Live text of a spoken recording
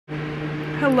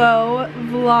hello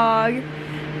vlog.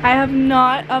 I have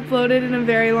not uploaded in a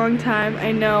very long time.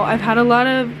 I know I've had a lot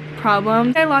of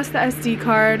problems. I lost the SD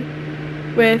card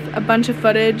with a bunch of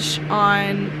footage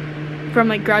from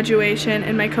like graduation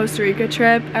and my Costa Rica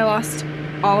trip. I lost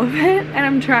all of it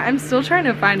and I'm still trying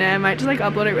to find it. I might just like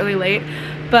upload it really late,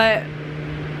 but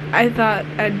I thought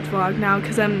I'd vlog now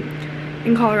because I'm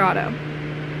in Colorado.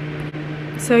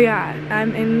 So yeah,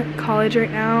 I'm in college right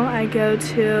now. I go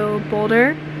to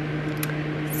Boulder,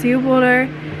 CU Boulder,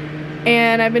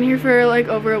 and I've been here for like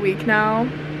over a week now.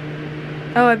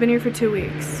 Oh, I've been here for 2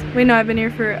 weeks. Wait, no, I've been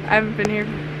here,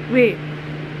 wait.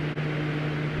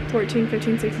 14,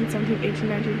 15, 16, 17, 18,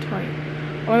 19, 20.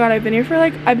 Oh my god, I've been here for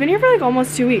like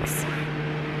almost 2 weeks.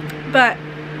 But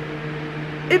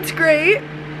it's great,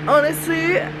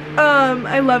 honestly.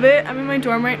 I love it. I'm in my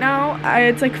dorm right now.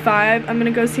 It's like 5. I'm gonna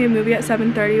go see a movie at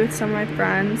 7:30 with some of my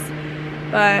friends.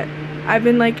 But I've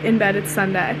been like in bed. It's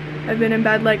Sunday. I've been in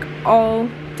bed like all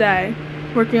day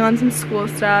working on some school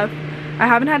stuff. I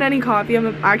haven't had any coffee.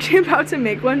 I'm actually about to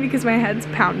make one because my head's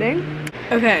pounding.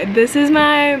 Okay, this is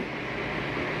my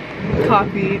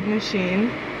coffee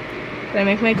machine that I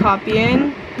make my coffee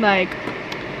in like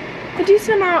a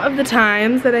decent amount of the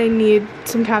times that I need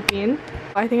some caffeine.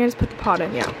 I think I just put the pot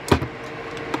in, yeah.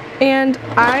 And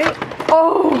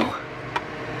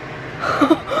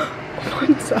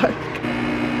one sec.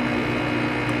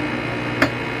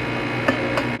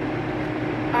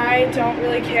 I don't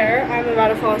really care. I'm about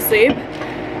to fall asleep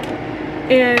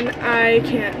and I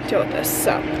can't deal with this,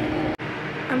 so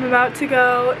I'm about to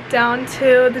go down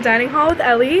to the dining hall with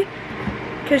Ellie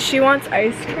because she wants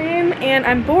ice cream and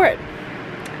I'm bored.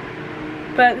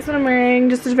 But this is what I'm wearing,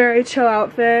 just a very chill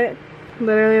outfit.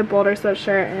 Literally a Boulder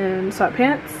sweatshirt and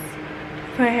sweatpants.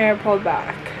 My hair pulled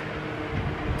back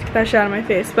to get that shit out of my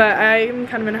face, but I'm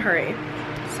kind of in a hurry.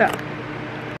 So,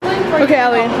 okay,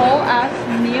 Ellie. A whole ass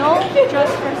meal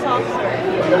just for soft serve.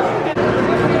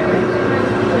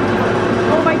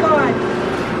 Oh my god.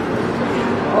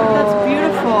 Oh. That's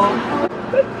beautiful.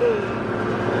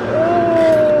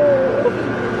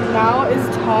 Now is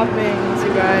toppings,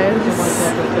 you guys.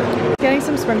 Getting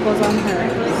some sprinkles on her.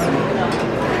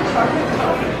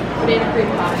 Banana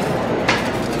cream pie.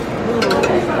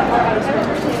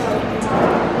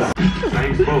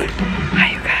 Hi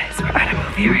you guys, we're at a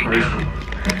movie right now.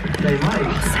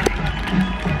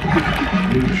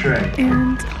 New Shrek.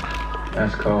 And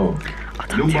That's cold. I'll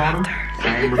talk to you after.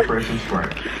 Same refreshing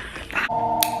Sprite.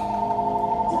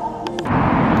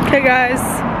 Okay guys,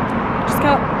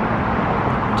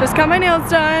 just got my nails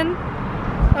done.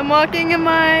 I'm walking in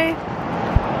my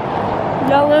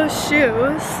yellow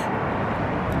shoes.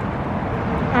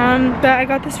 But I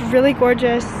got this really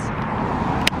gorgeous,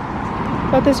 okay,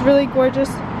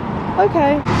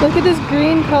 look at this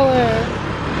green color.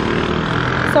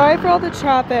 Sorry for all the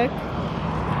traffic.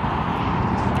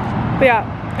 But yeah,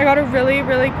 I got a really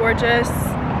gorgeous,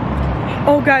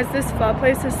 oh guys, this pho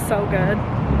place is so good.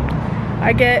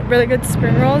 I get really good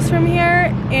spring rolls from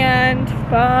here and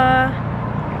pho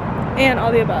and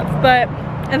all the above.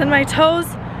 And then my toes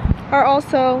are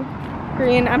also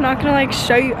green. I'm not gonna like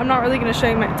show you, I'm not really gonna show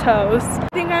you my toes. I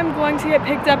think I'm going to get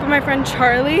picked up by my friend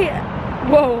Charlie.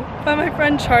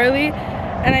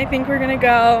 And I think we're gonna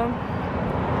go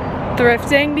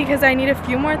thrifting because I need a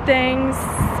few more things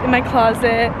in my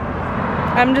closet.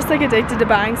 I'm just like addicted to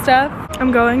buying stuff.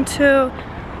 I'm going to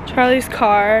Charlie's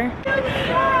car.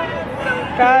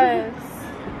 Guys,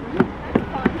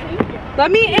 let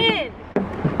me in.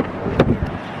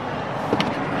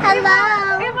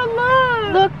 Hello. Hey,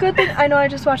 hello. Look, good thing. I know I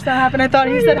just watched that happen. I thought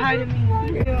he said hi to me.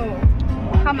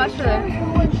 How much for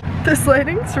this? This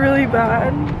lighting's really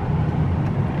bad.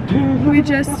 We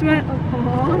just went.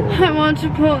 I want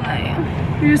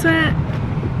Chipotle. We just went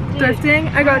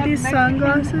thrifting. I got these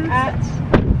sunglasses.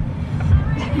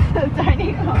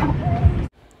 Dining hall.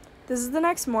 This is the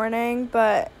next morning,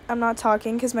 but I'm not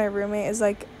talking because my roommate is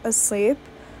like asleep.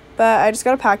 But I just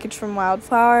got a package from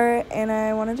Wildflower and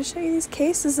I wanted to show you these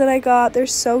cases that I got. They're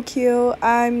so cute.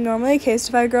 I'm normally a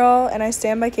Casetify girl and I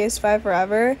stand by Casetify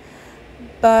forever.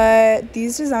 But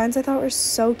these designs I thought were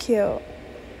so cute.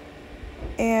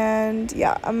 And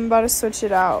yeah, I'm about to switch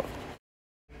it out.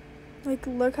 Like,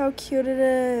 look how cute it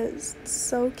is. It's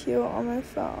so cute on my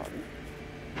phone.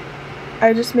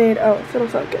 I just made, oh, if it'll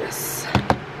focus.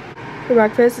 For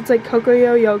breakfast, it's like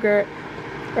cocoa yogurt,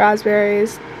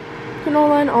 raspberries,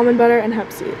 canola and almond butter, and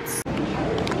hemp seeds.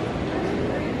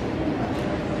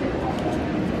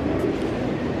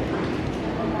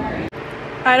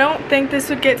 I don't think this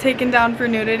would get taken down for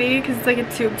nudity because it's like a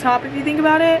tube top if you think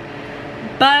about it.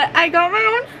 But I got my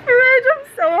own fridge. I'm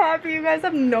so happy. You guys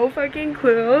have no fucking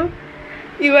clue.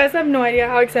 You guys have no idea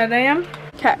how excited I am.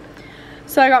 Okay,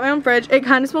 so I got my own fridge. It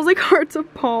kind of smells like hearts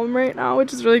of palm right now,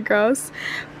 which is really gross.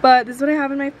 But this is what I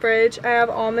have in my fridge. I have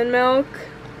almond milk.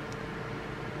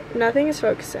 Nothing is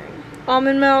focusing.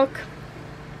 Almond milk,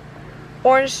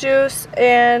 orange juice,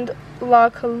 and La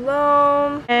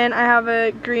Colombe. And I have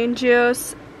a green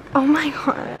juice. Oh my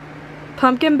god.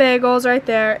 Pumpkin bagels right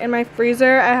there. In my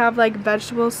freezer, I have like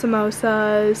vegetable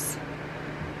samosas,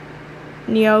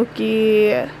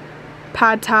 gnocchi,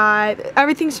 pad thai.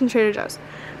 Everything's from Trader Joe's.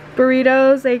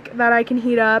 Burritos like that I can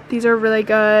heat up. These are really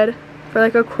good for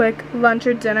like a quick lunch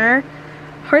or dinner.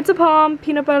 Hearts of palm,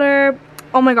 peanut butter.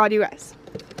 Oh my god, you guys.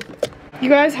 You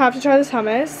guys have to try this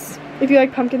hummus if you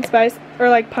like pumpkin spice or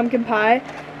like pumpkin pie.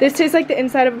 This tastes like the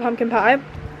inside of a pumpkin pie.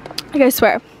 Like I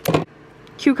swear.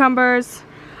 Cucumbers.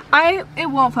 It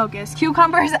won't focus.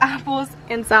 Cucumbers, apples,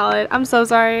 and salad. I'm so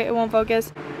sorry, it won't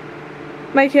focus.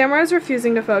 My camera is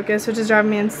refusing to focus, which is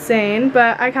driving me insane,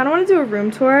 but I kind of want to do a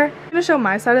room tour. I'm going to show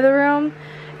my side of the room.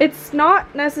 It's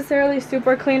not necessarily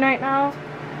super clean right now,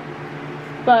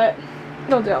 but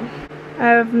it'll do. I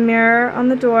have a mirror on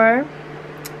the door.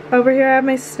 Over here I have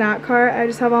my snack cart. I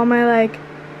just have all my like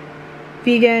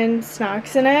vegan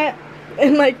snacks in it.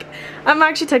 And like, I'm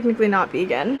actually technically not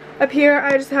vegan. Up here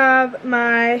I just have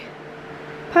my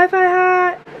pie-pie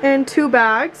hat and 2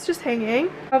 bags just hanging.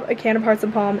 I have a can of Hearts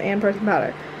of Palm and protein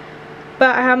powder.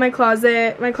 But I have my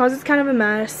closet. My closet's kind of a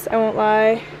mess, I won't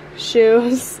lie.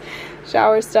 Shoes,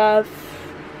 shower stuff,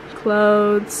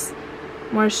 clothes,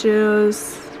 more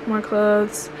shoes, more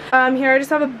clothes. Here I just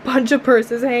have a bunch of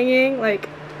purses hanging, like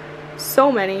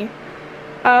so many.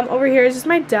 Over here is just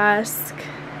my desk.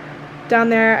 Down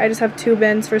there I just have 2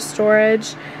 bins for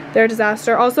storage. They're a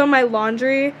disaster. Also my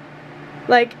laundry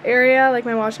like area, like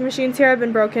my washing machines here have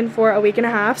been broken for a week and a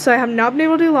half, so I have not been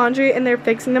able to do laundry, and they're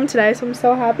fixing them today, so I'm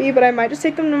so happy. But I might just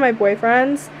take them to my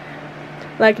boyfriend's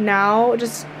like now,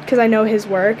 just because I know his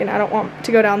work and I don't want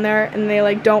to go down there and they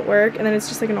like don't work and then it's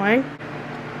just like annoying.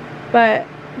 But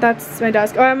that's my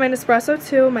desk. Oh, I have my Nespresso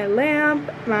too, my lamp,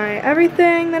 my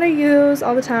everything that I use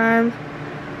all the time.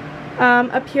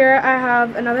 Up here I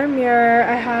have another mirror.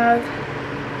 I have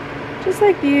just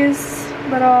like these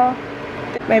little,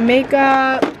 my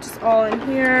makeup just all in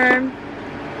here,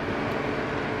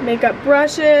 makeup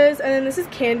brushes, and then this is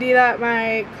candy that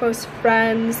my close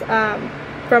friends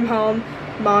from home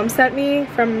mom sent me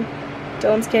from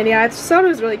Dylan's Candy. I just thought it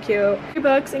was really cute.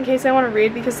 Books in case I want to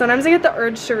read, because sometimes I get the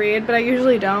urge to read, but I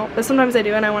usually don't. But sometimes I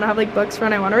do, and I want to have like books for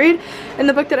when I want to read. And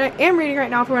the book that I am reading right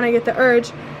now for when I get the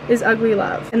urge is Ugly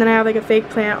Love. And then I have like a fake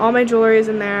plant. All my jewelry is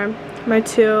in there. My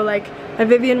 2, like my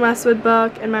Vivienne Westwood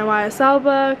book and my YSL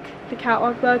book, the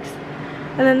Catwalk books.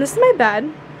 And then this is my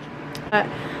bed. I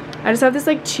just have this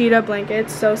like cheetah blanket.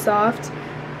 It's so soft,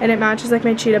 and it matches like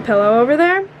my cheetah pillow over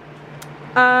there.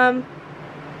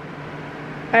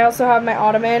 I also have my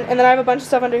ottoman, and then I have a bunch of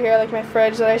stuff under here, like my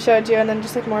fridge that I showed you, and then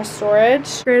just like more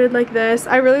storage. Created like this.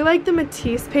 I really like the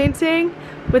Matisse painting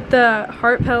with the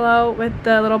heart pillow with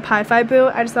the little pie-fi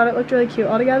boot. I just thought it looked really cute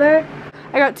all together.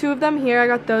 I got 2 of them here. I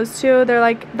got those 2. They're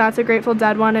like, that's a Grateful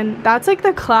Dead one, and that's like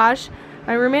the Clash.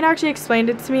 My roommate actually explained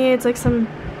it to me. It's like some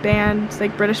band, it's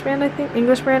like British band, I think,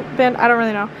 English band. I don't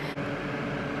really know.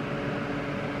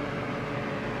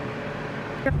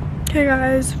 Okay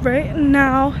guys, right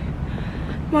now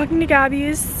I'm walking to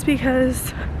Gabby's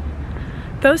because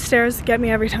those stairs get me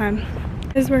every time.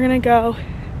 Is we're gonna go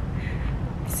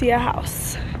see a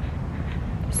house.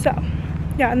 So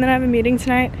yeah, and then I have a meeting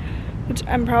tonight, which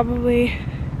I'm probably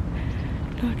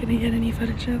not gonna get any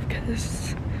footage of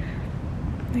because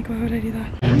like, why would I do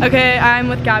that? Okay, I'm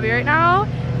with Gabby right now,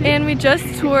 and we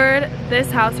just toured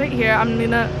this house right here. I'm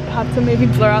gonna have to maybe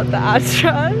blur out the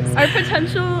address. Our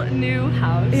potential new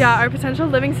house. Yeah, our potential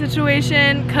living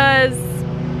situation, cause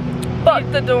fuck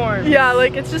the dorm. Yeah,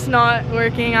 like it's just not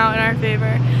working out in our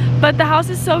favor. But the house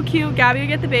is so cute. Gabby would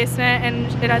get the basement, and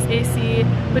it has AC,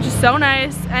 which is so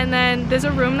nice. And then there's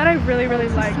a room that I really, really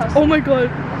like. Oh my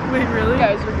god, wait, really?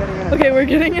 Guys, we're getting in our Okay, we're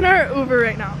getting in our Uber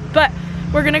right now. But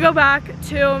we're gonna go back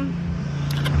to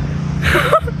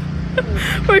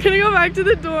we're gonna go back to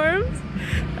the dorms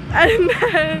and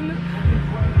then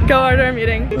go out to our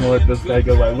meeting. I'm gonna let this guy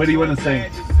go by. What do you want to sing?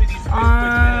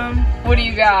 What do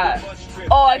you got?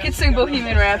 Oh, I could sing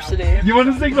Bohemian Rhapsody. You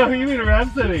want to sing Bohemian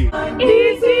Rhapsody?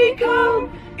 Easy come,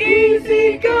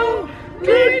 easy go,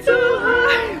 little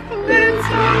high, little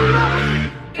low.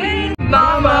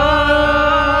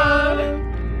 Mama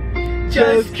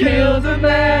just killed a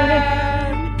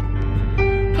man,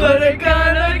 put a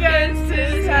gun against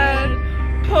his head,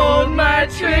 pulled my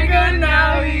trigger,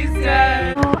 now he's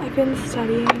dead. Oh, I've been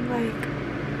studying like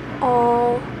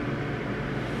all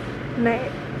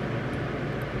night.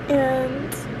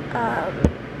 And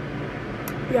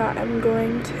yeah, I'm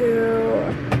going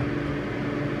to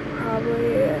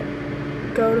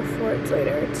probably go to Forts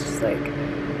later. It's just like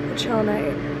a chill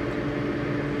night.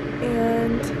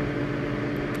 And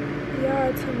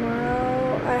yeah,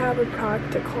 tomorrow I have a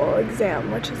practical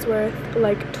exam, which is worth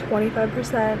like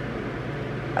 25%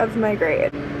 of my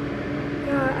grade.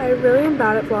 Yeah, I really am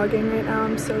bad at vlogging right now.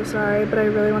 I'm so sorry, but I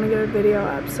really want to get a video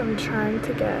up, so I'm trying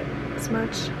to get as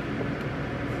much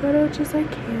footage as I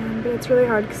can, but it's really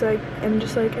hard because I'm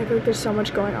just like, I feel like there's so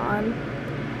much going on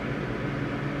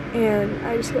and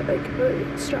I just get like really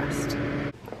stressed.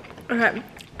 Okay,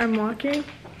 I'm walking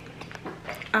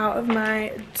out of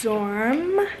my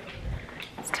dorm.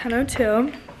 It's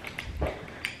 10:02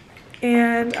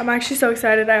 and I'm actually so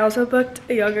excited. I also booked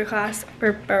a yoga class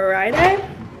for Friday.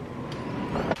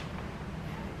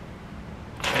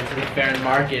 Went to the fair and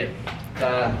market.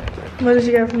 What did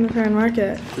you get from the fair and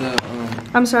market?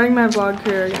 I'm starting my vlog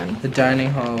career again. The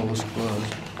dining hall was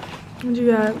closed. What did you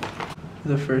get? For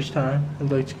the first time. It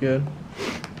looked good.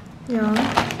 Yeah.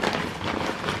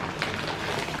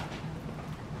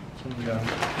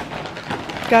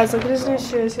 Guys, look at his new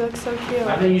shoes. He looks so cute.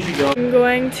 I think you should go. I'm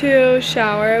going to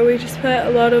shower. We just put a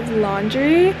load of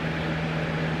laundry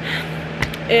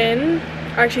in.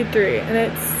 Actually 3, and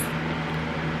it's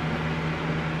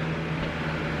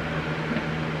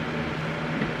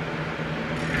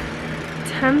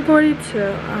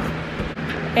 $10:42.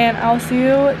 And I'll see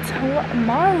you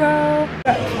tomorrow.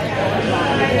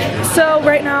 So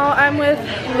right now I'm with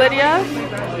Lydia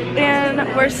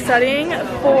and we're studying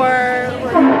for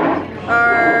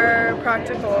our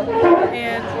practical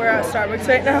and we're at Starbucks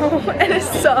right now and it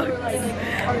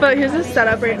sucks. But here's the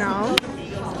setup right now.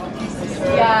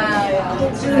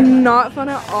 Yeah. Not fun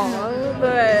at all,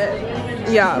 but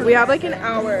yeah, we have like an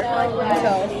hour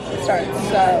until it starts.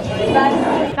 So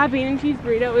that bean and cheese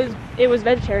burrito was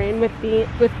vegetarian with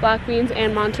black beans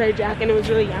and Monterey Jack, and it was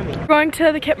really yummy. We're going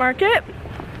to the Kit Market,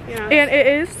 yeah. And it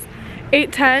is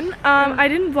 8:10. I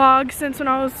didn't vlog since when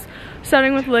I was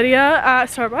studying with Lydia at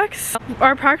Starbucks.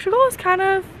 Our practical is kind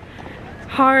of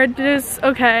hard. It is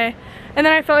okay, and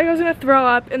then I felt like I was gonna throw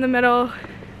up in the middle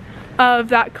of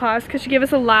that class because she gave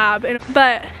us a lab,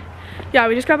 but yeah,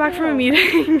 we just got back from a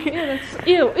meeting. Ew, that's,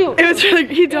 ew. It was really,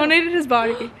 he donated his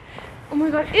body. Oh my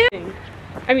god, ew.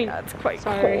 I mean, that's quite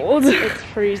sorry. cold. It's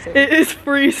freezing. It is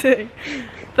freezing.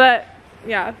 But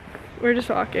yeah, we're just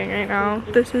walking right now.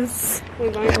 This is,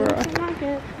 we're going to the Kit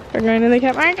Market. We're going to the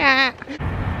Kit Market.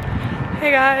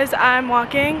 Hey guys, I'm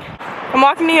walking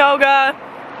to yoga.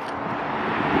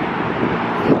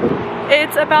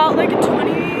 It's about like a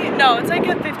 20, no, it's like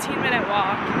a 15-minute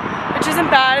walk, which isn't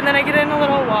bad. And then I get in a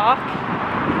little walk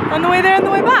on the way there and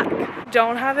the way back.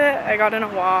 Don't have it, I got in a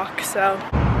walk, so.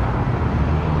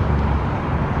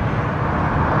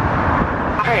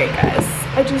 Alright guys,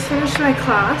 I just finished my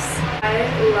class. I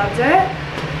loved it.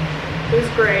 It was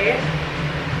great.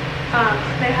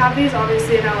 They have these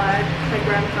obviously in LA, like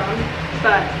where I'm from,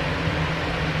 but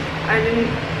I didn't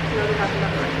know they had them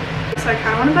everywhere. So I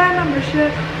kind of want to buy a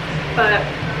membership, but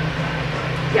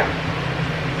yeah.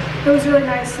 It was really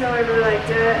nice though, I really liked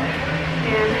it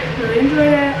and really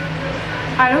enjoyed it.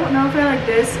 I don't know if I like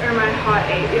this or my hot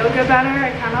 8 yoga better.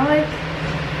 I kind of like,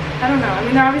 I don't know. I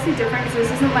mean, they're obviously different because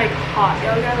this isn't like hot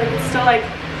yoga. Like it's still like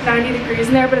 90 degrees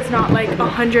in there, but it's not like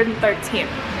 113.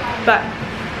 But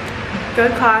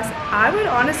good class. I would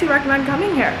honestly recommend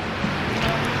coming here.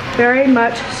 Very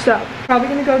much so. Probably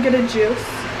gonna go get a juice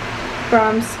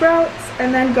from Sprouts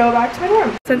and then go back to my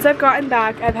dorm. Since I've gotten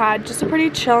back, I've had just a pretty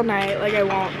chill night, like I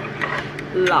won't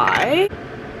lie.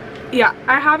 Yeah,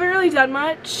 I haven't really done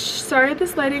much. Sorry,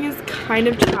 this lighting is kind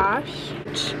of trash.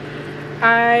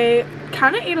 I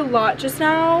kind of ate a lot just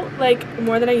now, like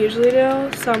more than I usually do,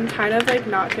 so I'm kind of like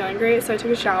not feeling great. So I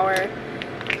took a shower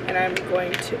and I'm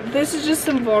going to, this is just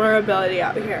some vulnerability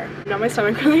out here. Now my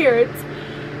stomach really hurts,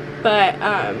 but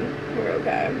we're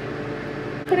okay.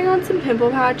 Putting on some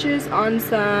pimple patches on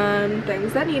some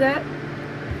things that need it,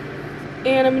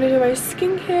 and I'm gonna do my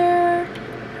skincare.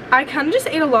 I kind of just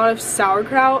ate a lot of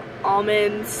sauerkraut,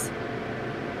 almonds,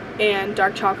 and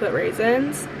dark chocolate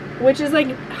raisins, which is like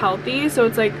healthy, so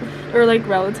it's like, or like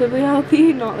relatively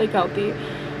healthy, not like healthy,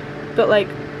 but like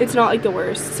it's not like the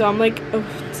worst. So I'm like, oh,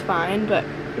 it's fine, but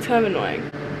it's kind of annoying.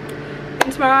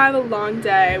 And tomorrow I have a long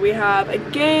day. We have a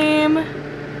game.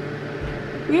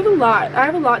 We have a lot. I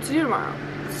have a lot to do tomorrow.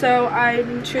 So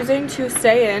I'm choosing to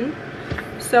stay in.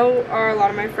 So are a lot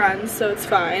of my friends, so it's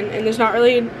fine. And there's not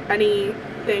really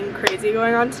anything crazy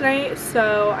going on tonight.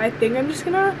 So I think I'm just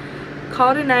gonna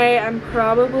call it a night. I'm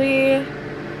probably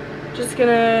just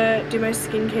gonna do my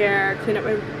skincare, clean up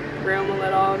my room a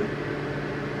little,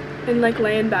 and like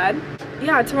lay in bed.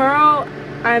 Yeah, tomorrow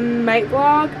I might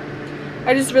vlog.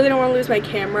 I just really don't want to lose my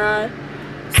camera,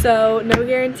 so no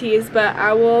guarantees, but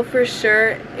I will for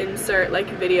sure insert like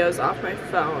videos off my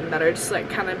phone that are just like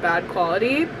kind of bad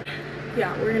quality.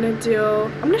 Yeah, I'm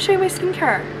gonna show you my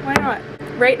skincare. Why not?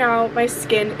 Right now my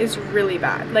skin is really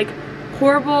bad, like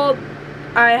horrible.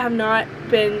 I have not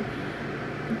been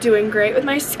doing great with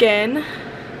my skin.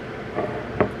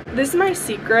 This is my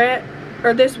secret,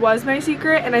 or this was my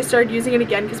secret, and I started using it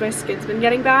again because my skin's been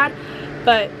getting bad.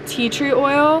 But tea tree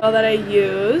oil that I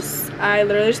use, I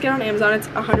literally just get on Amazon. It's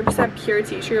 100% pure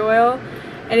tea tree oil,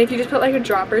 and if you just put like a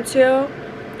drop or two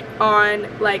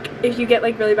on, like if you get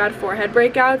like really bad forehead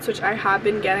breakouts, which I have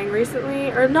been getting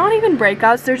recently, or not even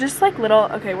breakouts, they're just like little,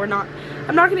 okay, I'm not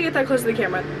gonna get that close to the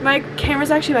camera. My camera's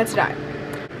actually about to die.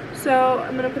 So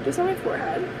I'm gonna put this on my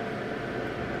forehead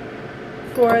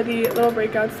for the little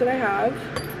breakouts that I have.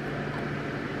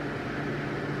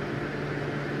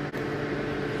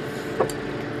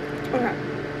 Okay.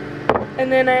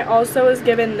 And then I also was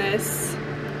given this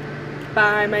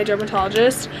by my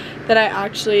dermatologist that I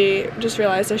actually just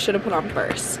realized I should have put on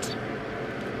first.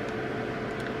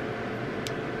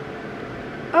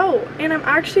 Oh, and I'm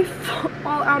actually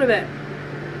all out of it.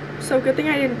 So good thing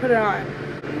I didn't put it on.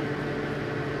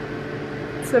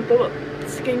 Simple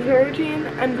skincare routine.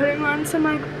 I'm putting on some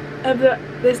like of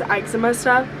this eczema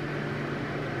stuff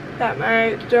that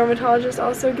my dermatologist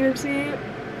also gives me.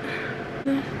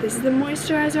 This is the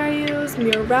moisturizer I use,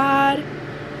 Murad.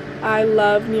 I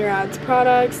love Murad's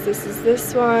products. This is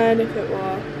this one, if it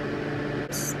will.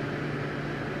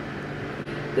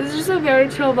 This is just a very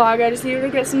chill vlog. I just needed to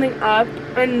get something up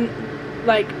and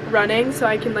like running so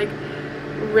I can like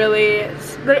really,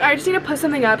 I just need to put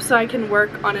something up so I can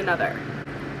work on another.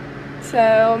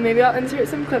 So maybe I'll insert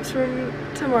some clips from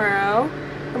tomorrow.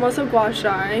 I'm also gua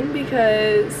shaing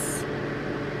because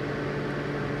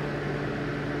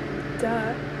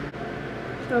duh.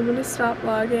 So I'm gonna stop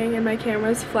vlogging and my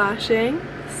camera's flashing,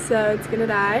 so it's gonna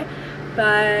die.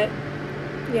 But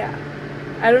yeah,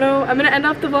 I don't know, I'm gonna end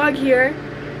off the vlog here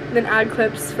and then add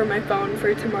clips from my phone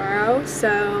for tomorrow.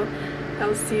 So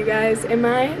I'll see you guys in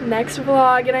my next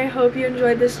vlog, and I hope you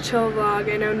enjoyed this chill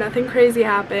vlog. I know nothing crazy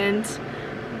happened,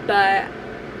 but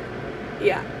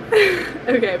yeah.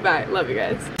 Okay, bye. Love you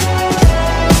guys.